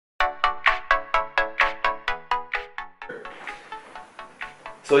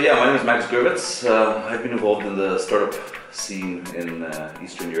So yeah, my name is Max Gurvits. I've been involved in the startup scene in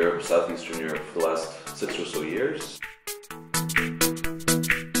Eastern Europe, Southeastern Europe for the last 6 or so years.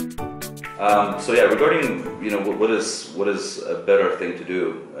 So yeah, regarding what is a better thing to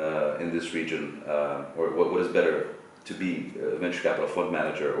do in this region, or what is better to be a venture capital fund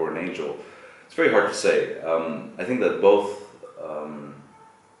manager or an angel, it's very hard to say. I think that both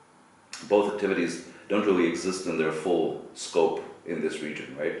activities don't really exist in their full scope in this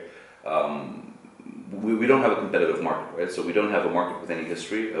region, right? We don't have a competitive market, right? So we don't have a market with any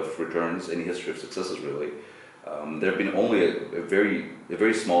history of returns, any history of successes, really. There have been only a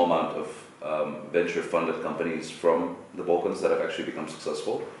very small amount of venture-funded companies from the Balkans that have actually become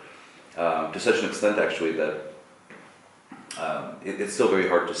successful, to such an extent, actually, that it's still very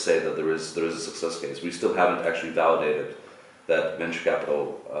hard to say that there is a success case. We still haven't actually validated that venture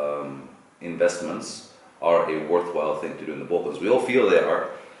capital investments are a worthwhile thing to do in the Balkans. We all feel they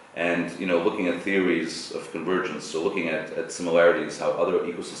are, and looking at theories of convergence, so looking at similarities, how other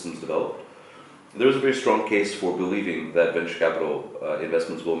ecosystems developed, there is a very strong case for believing that venture capital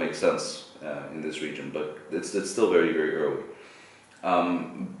investments will make sense in this region, but it's still very, very early.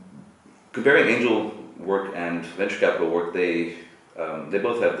 Comparing angel work and venture capital work, they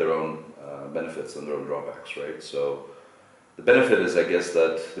both have their own benefits and their own drawbacks, right? So the benefit is, I guess,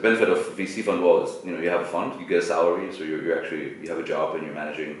 that the benefit of VC fund, well, is you have a fund, you get a salary, so you have a job and you're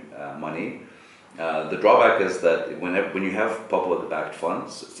managing money. The drawback is that when you have public-backed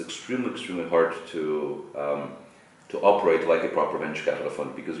funds, it's extremely hard to operate like a proper venture capital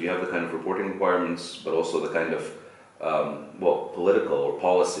fund, because you have the kind of reporting requirements, but also the kind of political or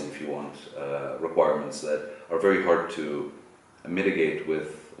policy, if you want, requirements that are very hard to mitigate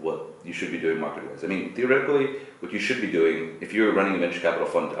with what you should be doing market-wise. I mean, theoretically, what you should be doing, if you're running a venture capital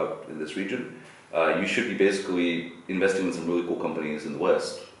fund out in this region, you should be basically investing in some really cool companies in the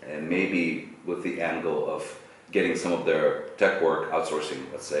West, and maybe with the angle of getting some of their tech work outsourcing,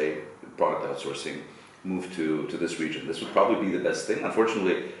 let's say, product outsourcing, move to this region. This would probably be the best thing.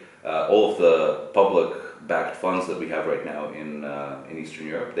 Unfortunately, all of the public-backed funds that we have right now in Eastern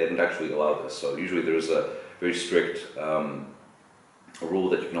Europe, they didn't actually allow this. So usually there's a very strict rule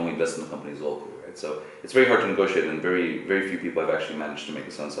that you can only invest in the companies locally, right? So it's very hard to negotiate, and very few people have actually managed to make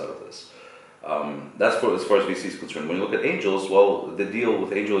a sense out of this. That's as far as VC is concerned. When you look at angels, well, the deal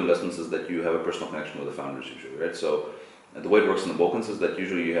with angel investments is that you have a personal connection with the founders usually, right? So the way it works in the Balkans is that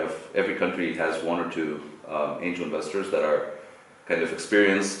usually you have, every country has one or two angel investors that are kind of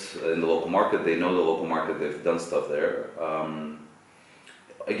experienced in the local market. They know the local market, they've done stuff there.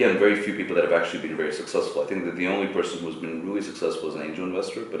 Again, very few people that have actually been very successful. I think that the only person who's been really successful as an angel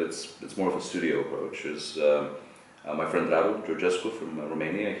investor, but it's more of a studio approach, is my friend Radu Georgescu from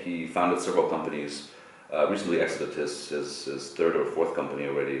Romania. He founded several companies, recently exited his third or fourth company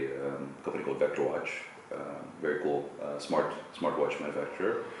already, a company called Vector Watch, very cool smartwatch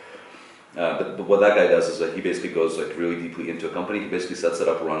manufacturer. But what that guy does is that he basically goes like really deeply into a company. He basically sets it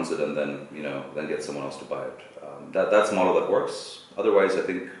up, runs it, and then then gets someone else to buy it. That's a model that works. Otherwise, I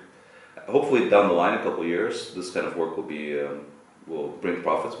think hopefully down the line, a couple of years, this kind of work will bring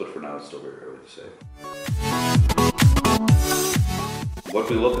profits. But for now, it's still very early to say. What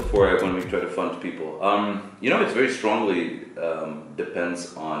we look for when we try to fund people, it's very strongly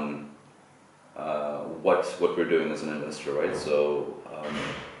depends on what we're doing as an investor, right? So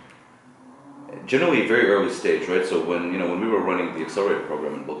generally very early stage, right? So when we were running the accelerator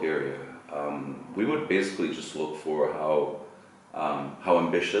program in Bulgaria, we would basically just look for how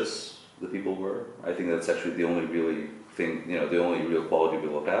ambitious the people were. I think that's actually the only really thing, the only real quality we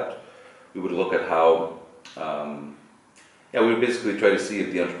look at. We would look at how we would basically try to see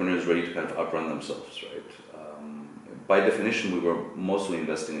if the entrepreneur is ready to kind of outrun themselves, right? By definition, we were mostly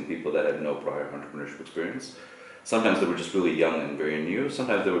investing in people that had no prior entrepreneurship experience. Sometimes they were just really young and very new.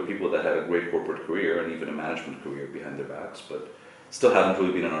 Sometimes there were people that had a great corporate career and even a management career behind their backs, but still hadn't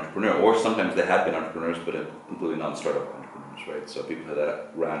really been an entrepreneur. Or sometimes they had been entrepreneurs, but completely non-startup entrepreneurs, right? So people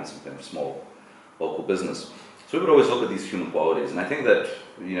that ran some kind of small local business. So we would always look at these human qualities, and I think that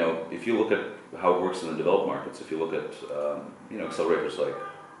if you look at how it works in the developed markets, if you look at accelerators like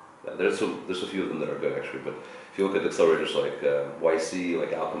there's a few of them that are good actually, but if you look at accelerators like YC,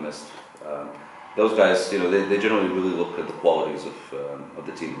 like Alchemist, those guys, they generally really look at the qualities of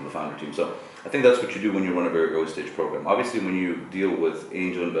the team, the founder team. So I think that's what you do when you run a very early stage program. Obviously, when you deal with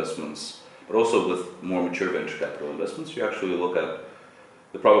angel investments, but also with more mature venture capital investments, you actually look at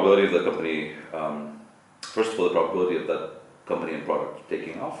the probability of the company. First of all, the probability of that company and product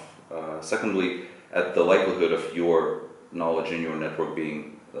taking off. Secondly, at the likelihood of your knowledge and your network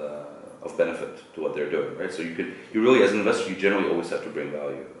being of benefit to what they're doing, right? So you really, as an investor, you generally always have to bring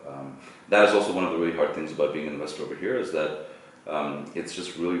value. That is also one of the really hard things about being an investor over here, is that it's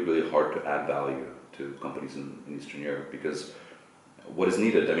just really, really hard to add value to companies in Eastern Europe, because what is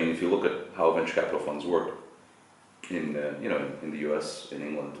needed, I mean, if you look at how venture capital funds work in the US, in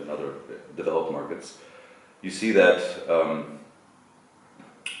England, and other developed markets, you see that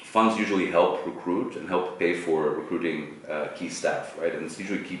funds usually help recruit and help pay for recruiting key staff, right? And it's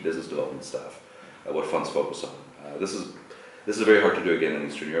usually key business development staff, what funds focus on. This is very hard to do again in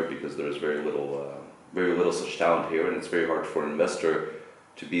Eastern Europe, because there is very little such talent here, and it's very hard for an investor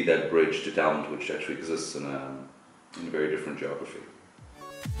to be that bridge to talent which actually exists in a very different geography.